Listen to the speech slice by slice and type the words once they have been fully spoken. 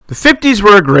The 50s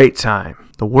were a great time.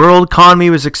 The world economy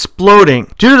was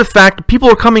exploding due to the fact that people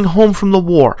were coming home from the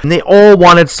war, and they all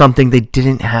wanted something they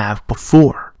didn't have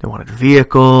before. They wanted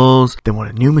vehicles, they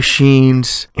wanted new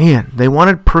machines, and they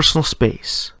wanted personal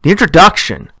space. The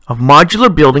introduction of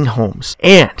modular building homes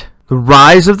and the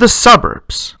rise of the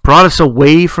suburbs brought us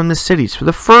away from the cities for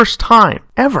the first time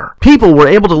ever. People were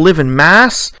able to live in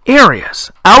mass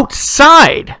areas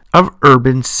outside of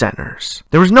urban centers.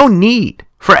 There was no need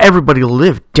for everybody to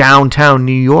live downtown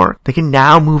New York. They can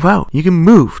now move out. You can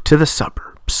move to the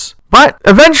suburbs. But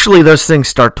eventually those things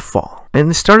start to fall, and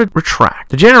they started to retract.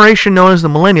 The generation known as the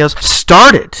millennials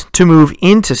started to move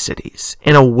into cities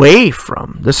and away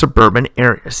from the suburban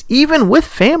areas, even with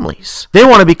families. They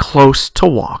want to be close to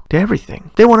walk to everything.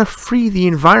 They want to free the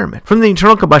environment from the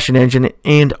internal combustion engine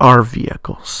and our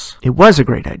vehicles. It was a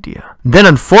great idea. Then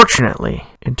unfortunately,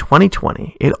 in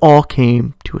 2020, it all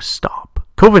came to a stop.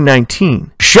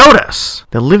 COVID-19 showed us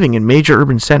that living in major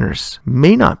urban centers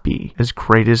may not be as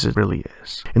great as it really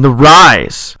is. And the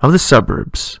rise of the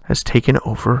suburbs has taken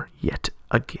over yet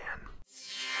again.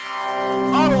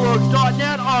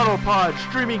 Autologs.net Autopod,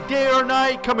 streaming day or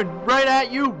night, coming right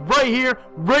at you, right here,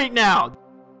 right now.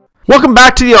 Welcome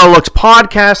back to the Autolux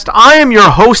Podcast. I am your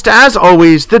host, as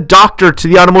always, the doctor to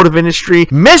the automotive industry,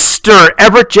 Mr.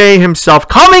 Everett J. himself,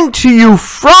 coming to you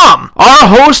from our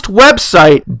host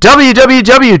website,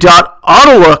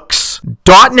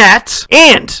 www.autolux.net,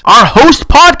 and our host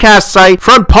podcast site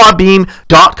from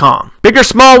podbean.com. Big or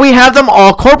small, we have them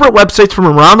all, corporate websites from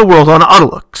around the world on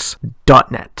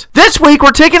Autolux.net. This week,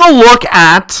 we're taking a look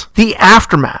at the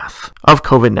aftermath of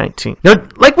COVID-19. Now,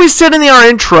 like we said in our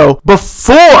intro,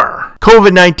 before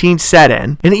COVID-19 set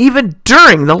in, and even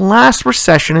during the last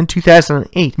recession in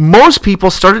 2008, most people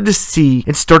started to see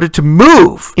and started to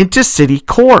move into city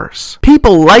cores.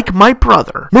 People like my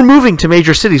brother were moving to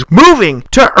major cities, moving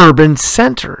to urban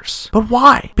centers. But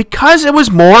why? Because it was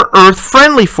more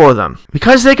earth-friendly for them.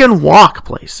 Because they can walk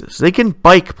places, they can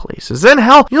bike places, and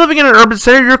hell, you're living in an urban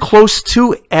center, you're close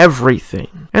to everything.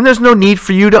 And there's no need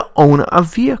for you to own a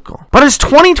vehicle. But as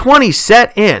 2020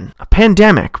 set in, a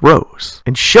pandemic rose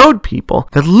and showed people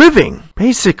that living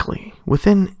basically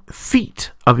within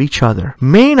feet of each other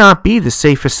may not be the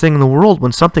safest thing in the world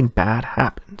when something bad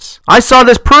happens. I saw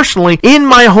this personally in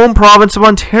my home province of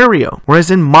Ontario, whereas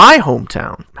in my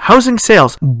hometown, housing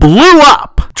sales blew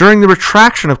up during the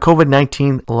retraction of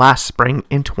COVID-19 last spring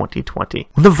in 2020.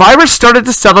 When the virus started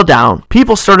to settle down,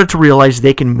 people started to realize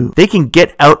they can move. They can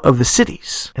get out of the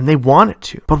cities, and they wanted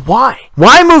to. But why?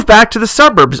 Why move back to the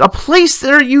suburbs, a place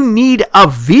where you need a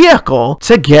vehicle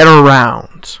to get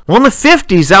around? Well, in the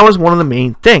 50s, that was one of the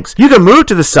main things. You can move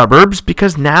to the suburbs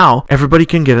because now everybody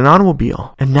can get an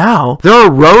automobile. And now there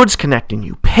are roads connecting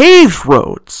you, paved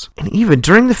roads. And even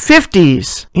during the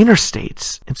 50s,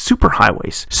 interstates and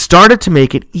superhighways started to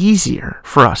make it easier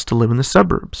for us to live in the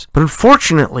suburbs. But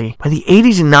unfortunately, by the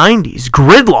 80s and 90s,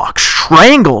 gridlock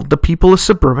strangled the people of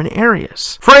suburban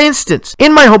areas. For instance,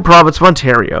 in my home province of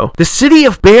Ontario, the city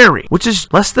of Barrie, which is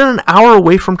less than an hour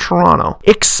away from Toronto,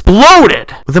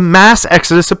 exploded with a mass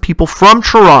exodus of people from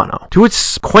Toronto to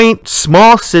its quaint,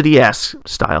 small city-esque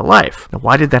style life. Now,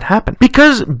 why did that happen?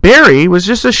 Because Barrie was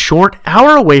just a short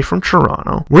hour away from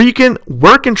Toronto, where you can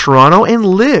work in Toronto and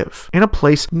live in a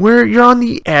place where you're on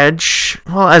the edge,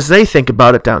 well, as they think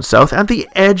about it down south, at the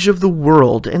edge of the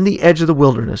world and the edge of the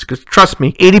wilderness. Because trust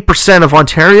me, 80% of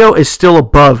Ontario is still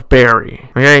above Barrie.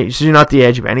 Okay, so you're not the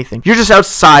edge of anything. You're just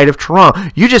outside of Toronto.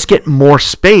 You just get more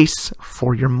space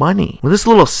for your money. Well, this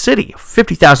little city of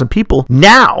 50,000 people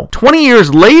now, 20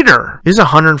 years later, is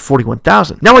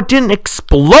 141,000. Now, it didn't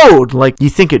explode like you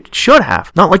think it should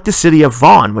have. Not like the city of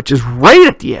Vaughan, which is right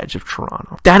at the edge of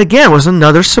Toronto. That, again, was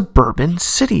another suburban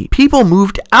city. People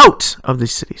moved out of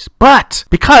these cities. But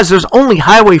because there's only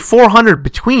Highway 400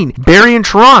 between Barrie and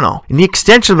Toronto, and the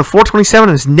extension of the 427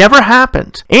 has never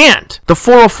happened, and the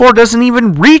 404 doesn't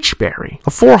even reach Barrie,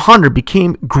 the 400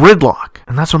 became gridlock.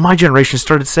 And that's when my generation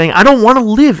started saying, I don't want to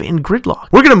live in gridlock.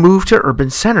 We're going to move to urban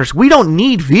centers. We don't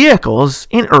need vehicles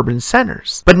in urban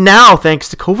centers. But now, thanks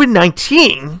to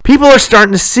COVID-19, people are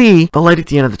starting to see the light at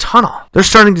the end of the tunnel. They're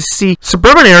starting to see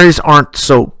suburban areas aren't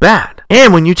so bad.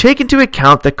 And when you take into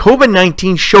account that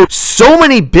COVID-19 showed so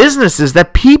many businesses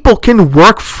that people can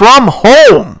work from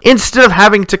home instead of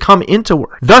having to come into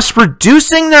work, thus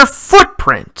reducing their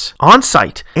footprint on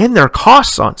site and their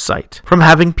costs on site from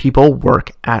having people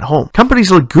work at home.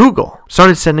 Companies like Google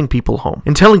started sending people home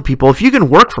and telling people, if you can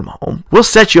work from home, we'll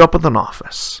set you up with an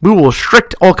office. We will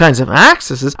restrict all kinds of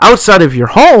accesses outside of your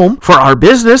home for our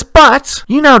business, but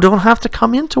you now don't have to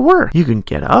come into work. You can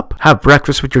get up, have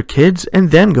breakfast with your kids,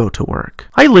 and then go to work.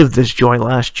 I lived this joy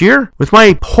last year with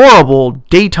my horrible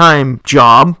daytime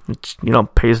job, which,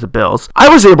 pays the bills. I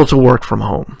was able to work from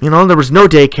home. There was no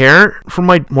daycare for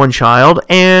my one child,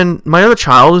 and my other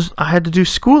child, I had to do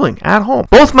schooling at home.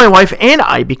 Both my wife and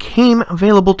I became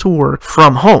available to work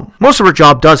from home. Most of our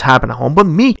job does happen at home, but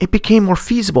me, it became more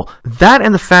feasible. That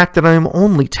and the fact that I'm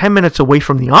only 10 minutes away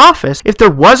from the office, if there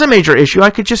was a major issue,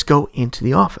 I could just go into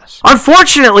the office.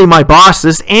 Unfortunately, my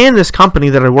bosses and this company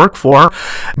that I work for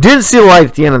didn't see the light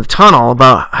at the end of the tunnel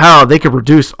about how they could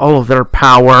reduce all of their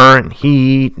power and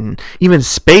heat and even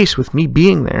space with me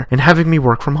being there and having me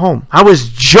work from home. I was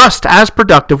just as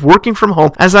productive working from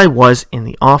home as I was in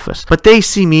the office, but they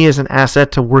see me as an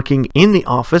asset to working in the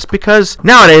office because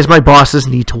nowadays my bosses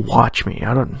need to watch me.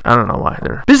 I don't know why.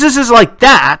 Their businesses like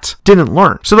that didn't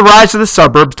learn. So the rise of the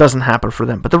suburbs doesn't happen for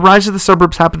them, but the rise of the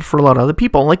suburbs happened for a lot of other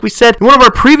people. Like we said in one of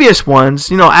our previous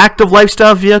ones, active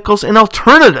lifestyle vehicles and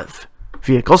alternative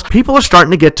vehicles, people are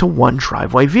starting to get to one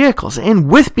driveway vehicles. And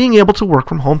with being able to work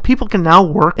from home, people can now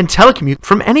work and telecommute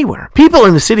from anywhere. People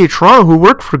in the city of Toronto who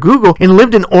worked for Google and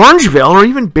lived in Orangeville or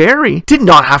even Barrie did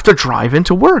not have to drive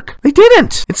into work. They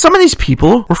didn't. And some of these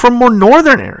people were from more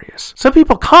northern areas. Some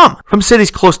people come from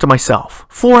cities close to myself,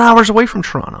 4 hours away from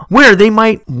Toronto, where they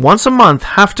might once a month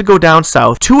have to go down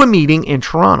south to a meeting in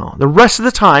Toronto. The rest of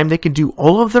the time, they can do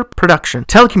all of their production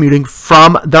telecommuting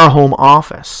from their home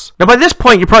office. Now, by this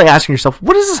point, you're probably asking yourself,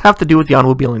 what does this have to do with the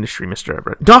automobile industry, Mr.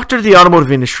 Everett? Doctor of the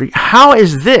automotive industry, how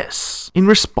is this in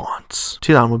response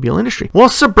to the automobile industry? Well,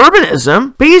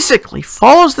 suburbanism basically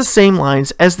follows the same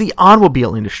lines as the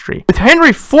automobile industry. With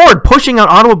Henry Ford pushing out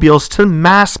automobiles to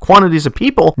mass quantities of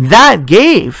people, that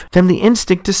gave them the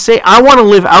instinct to say, I want to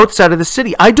live outside of the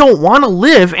city. I don't want to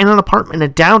live in an apartment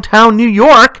in downtown New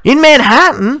York, in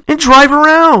Manhattan, and drive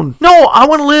around. No, I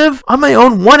want to live on my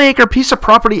own 1-acre piece of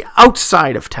property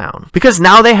outside of town, because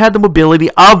now they had the mobility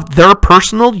of their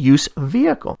personal use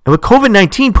vehicle. And with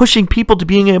COVID-19 pushing people to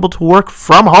being able to work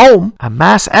from home, a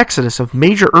mass exodus of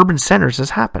major urban centers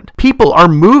has happened. People are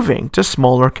moving to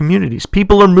smaller communities.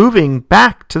 People are moving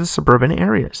back to the suburban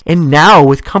areas. And now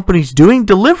with companies doing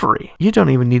delivery, you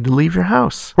don't even need to leave your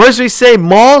house. Or as we say,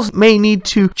 malls may need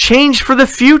to change for the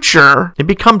future and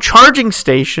become charging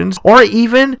stations or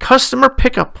even customer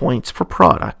pickup points for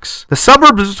products. The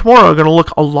suburbs of tomorrow are going to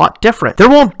look a lot different. There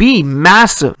won't be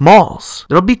massive malls.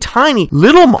 There'll be tiny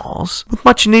little malls with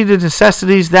much needed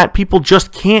necessities that people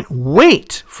just can't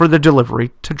wait for the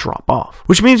delivery to drop off,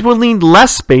 which means we'll need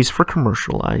less space for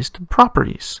commercialized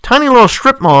properties. Tiny little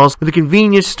strip malls with a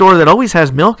convenience store that always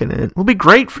has milk in it will be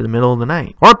great for the middle of the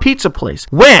night. Or a pizza place.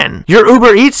 When your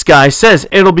Uber Eats guy says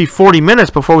it'll be 40 minutes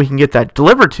before we can get that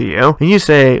delivered to you, and you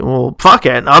say, well, fuck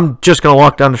it, I'm just going to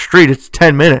walk down the street, it's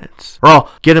 10 minutes. Or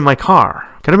I'll get in my car.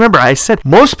 Gotta remember, I said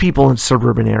most people in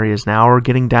suburban areas now are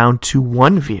getting down to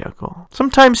one vehicle,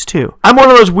 sometimes two. I'm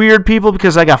one of those weird people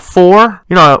because I got 4.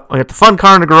 I got the fun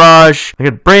car in the garage, I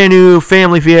got a brand new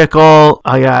family vehicle,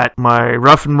 I got my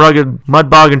rough and rugged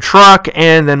mud bogging truck,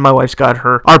 and then my wife's got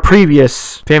our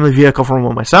previous family vehicle from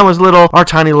when my son was little, our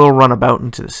tiny little runabout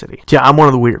into the city. Yeah, I'm one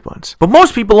of the weird ones. But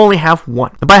most people only have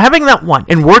one. And by having that one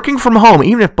and working from home,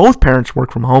 even if both parents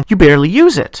work from home, you barely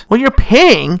use it. Well, you're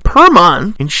paying per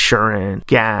month insurance,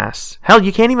 gas. Hell,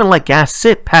 you can't even let gas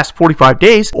sit past 45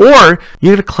 days, or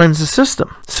you gotta cleanse the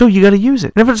system. So you gotta use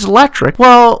it. And if it's electric,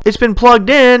 well, it's been plugged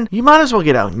in, you might as well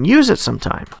get out and use it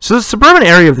sometime. So the suburban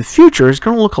area of the future is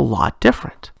gonna look a lot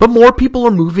different. But more people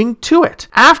are moving to it.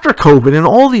 After COVID and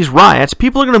all these riots,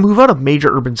 people are gonna move out of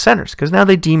major urban centers, because now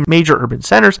they deem major urban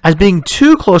centers as being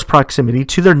too close proximity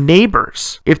to their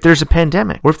neighbors if there's a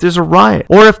pandemic, or if there's a riot,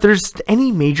 or if there's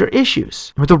any major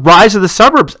issues. With the rise of the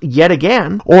suburbs, yet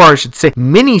again, or I should say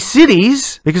mini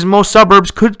cities, because most suburbs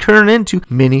could turn into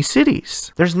mini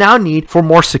cities. There's now need for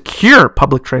more secure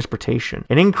public transportation,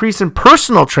 an increase in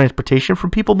personal transportation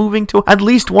from people moving to at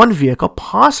least one vehicle,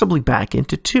 possibly back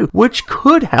into 2, which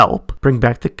could help bring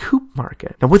back the coupe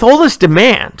market. Now, with all this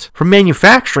demand from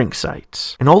manufacturing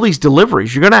sites and all these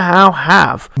deliveries, you're going to now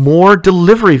have more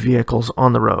delivery vehicles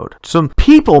on the road. Some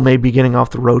people may be getting off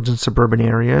the roads in suburban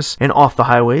areas and off the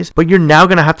highways, but you're now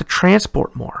going to have to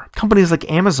transport more. Companies like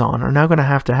Amazon are now going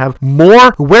going to have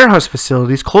more warehouse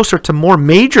facilities closer to more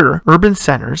major urban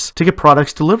centers to get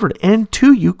products delivered and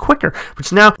to you quicker,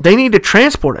 which now they need to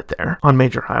transport it there on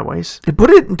major highways. They put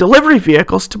it in delivery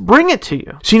vehicles to bring it to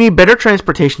you. So you need better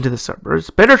transportation to the suburbs,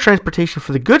 better transportation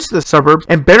for the goods to the suburbs,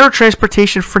 and better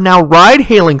transportation for now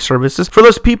ride-hailing services for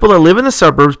those people that live in the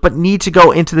suburbs but need to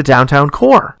go into the downtown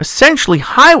core. Essentially,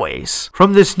 highways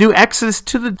from this new exodus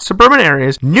to the suburban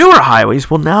areas, newer highways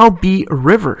will now be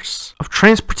rivers of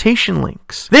transportation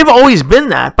links. They've always been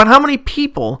that, but how many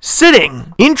people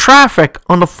sitting in traffic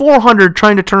on the 400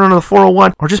 trying to turn onto the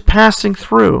 401 or just passing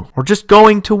through or just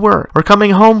going to work or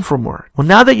coming home from work? Well,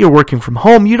 now that you're working from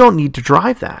home, you don't need to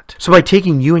drive that. So by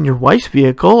taking you and your wife's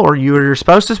vehicle or you or your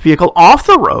spouse's vehicle off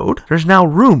the road, there's now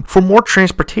room for more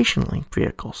transportation link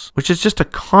vehicles, which is just a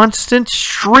constant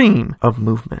stream of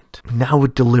movement. Now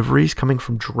with deliveries coming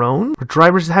from drones, where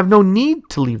drivers have no need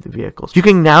to leave the vehicles, you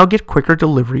can now get quicker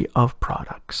delivery of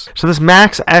products. So this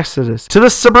mass exodus to the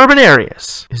suburban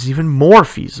areas is even more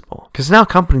feasible because now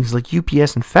companies like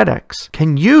UPS and FedEx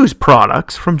can use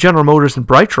products from General Motors and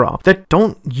BrightDrop that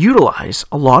don't utilize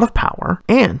a lot of power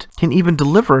and can even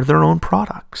deliver their own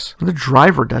products. The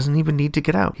driver doesn't even need to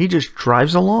get out. He just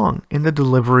drives along and the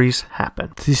deliveries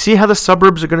happen. So you see how the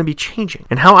suburbs are going to be changing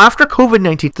and how after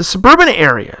COVID-19, the suburban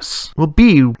areas will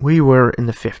be where we were in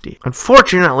the 50s.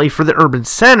 Unfortunately for the urban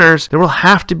centers, there will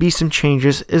have to be some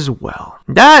changes as well.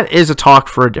 That is a talk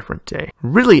for a different day. It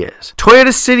really is.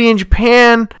 Toyota City in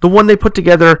Japan, the one they put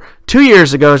together 2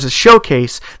 years ago as a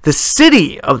showcase, the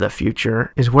city of the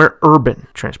future is where urban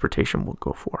transportation will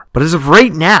go for. But as of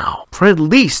right now, for at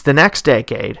least the next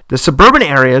decade, the suburban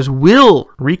areas will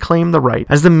reclaim the right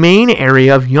as the main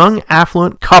area of young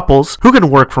affluent couples who can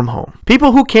work from home.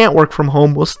 People who can't work from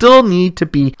home will still need to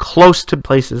be close to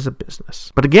places of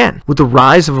business. But again, with the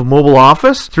rise of a mobile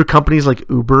office through companies like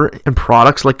Uber and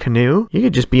products like Canoe, you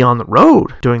could just be on the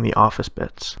road doing the office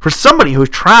bits. For somebody who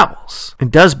travels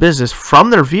and does business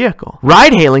from their vehicle,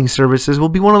 ride-hailing services will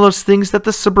be one of those things that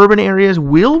the suburban areas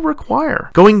will require.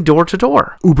 Going door to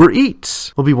door. Uber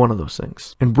Eats will be one of those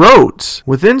things. And roads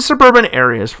within suburban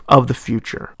areas of the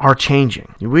future are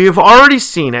changing. We have already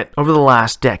seen it over the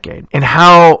last decade and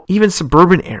how even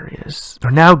suburban areas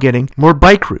are now getting more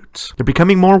bike routes. They're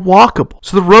becoming more walkable.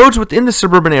 So the roads within the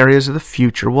suburban areas of the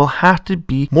future will have to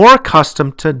be more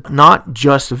accustomed to not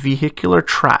just vehicular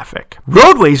traffic.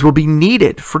 Roadways will be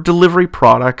needed for delivery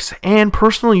products and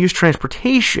personal use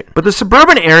transportation. But the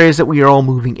suburban areas that we are all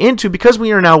moving into, because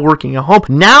we are now working at home,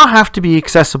 now have to be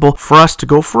accessible for us to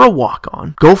go for a walk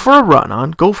on, go for a run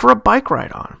on, go for a bike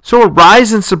ride on. So a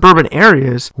rise in suburban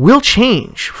areas will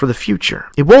change for the future.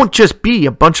 It won't just be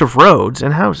a bunch of roads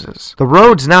and houses. The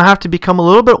roads now have to become a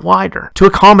little bit wider to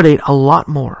accommodate a lot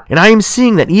more. And I am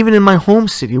seeing that even in my home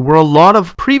city, where a lot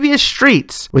of previous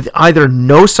streets with either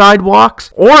no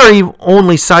sidewalks or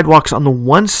only sidewalks on the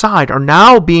one side are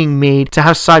now being made to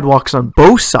have sidewalks on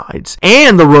both sides,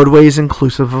 and the roadway is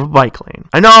inclusive of a bike lane.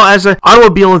 I know as an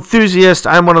automobile enthusiast,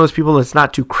 I'm one of those people that's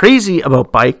not too crazy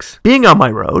about bikes being on my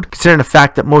road, considering the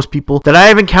fact that most people that I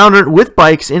have encountered with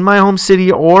bikes in my home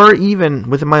city or even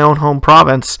within my own home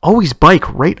province always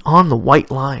bike right on the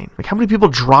white line. Like, how many people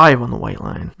drive on the white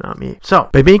line? Not me. So,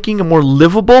 by making a more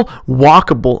livable,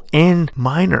 walkable, and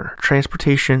minor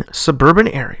transportation suburban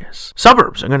areas,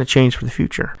 suburbs are going to change for the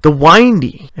future. The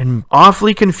windy and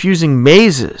awfully confusing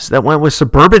mazes that went with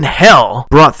suburban hell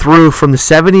brought through from the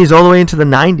 70s all the way into the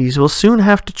 90s will soon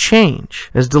have to change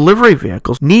as delivery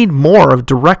vehicles need more of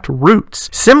direct routes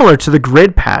similar to the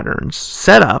grid patterns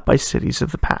set up by cities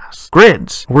of the past.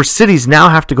 Grids where cities now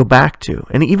have to go back to,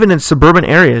 and even in suburban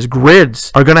areas,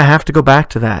 grids are going to have to go back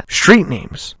to that. Street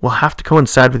names will have to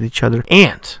coincide with each other,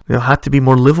 and they'll have to be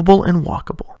more livable and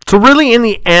walkable. So really, in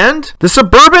the end, the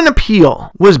suburban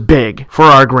appeal was big for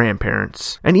our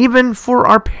grandparents and even for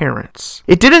our parents.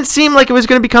 It didn't seem like it was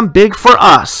going to become big for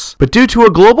us, but due to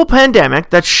a global pandemic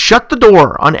that shut the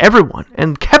door on everyone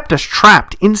and kept us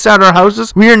trapped inside our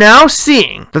houses, we are now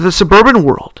seeing that the suburban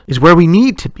world is where we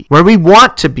need to be, where we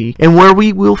want to be, and where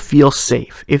we will feel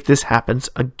safe if this happens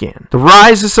again. The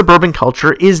rise of suburban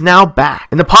culture is now back,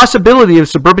 and the possibility of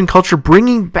suburban culture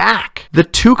bringing back the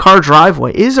two-car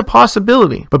driveway is a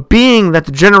possibility. But being that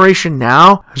the generation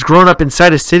now has grown up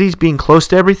inside of cities being close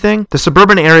to everything, the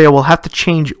suburban area will have to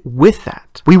change with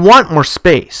that. We want more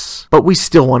space, but we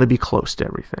still want to be close to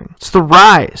everything. So the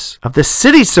rise of the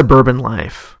city suburban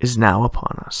life is now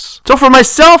upon us. So for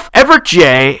myself, Everett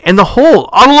J, and the whole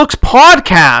Autolux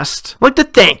podcast, I'd like to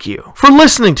thank you for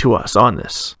listening to us on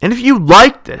this. And if you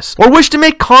like this or wish to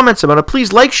make comments about it,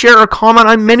 please like, share, or comment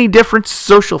on many different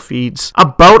social feeds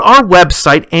about our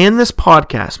website and this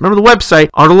podcast. Remember the website,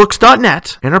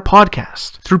 Autolux.net, and our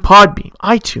podcast through Podbean,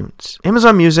 iTunes,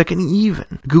 Amazon Music, and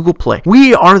even Google Play.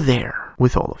 We are there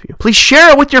with all of you. Please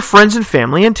share it with your friends and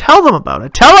family and tell them about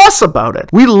it. Tell us about it.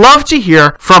 We love to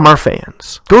hear from our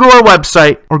fans. Go to our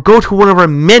website or go to one of our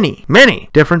many, many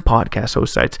different podcast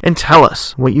host sites and tell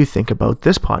us what you think about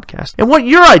this podcast and what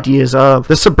your ideas of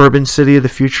the suburban city of the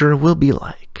future will be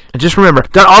like. And just remember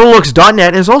that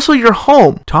Autolux.net is also your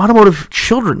home to automotive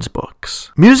children's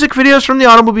books, music videos from the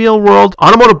automobile world,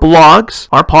 automotive blogs,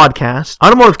 our podcast,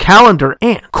 automotive calendar,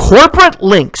 and corporate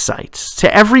link sites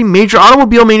to every major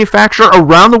automobile manufacturer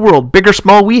around the world. Big or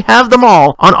small, we have them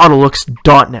all on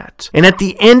Autolux.net. And at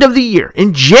the end of the year,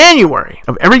 in January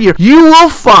of every year, you will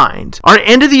find our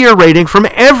end of the year rating from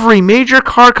every major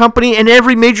car company and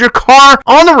every major car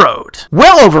on the road.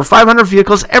 Well over 500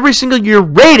 vehicles every single year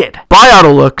rated by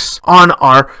Autolux on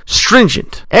our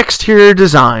stringent exterior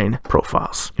design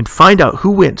profiles, and find out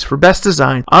who wins for best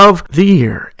design of the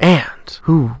year and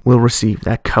who will receive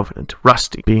that covenant,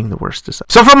 Rusty being the worst design.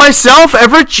 So for myself,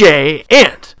 Everett J,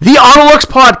 and the Autolux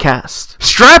podcast,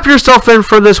 strap yourself in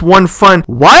for this one fun,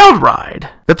 wild ride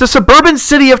that the suburban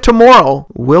city of tomorrow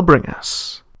will bring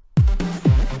us.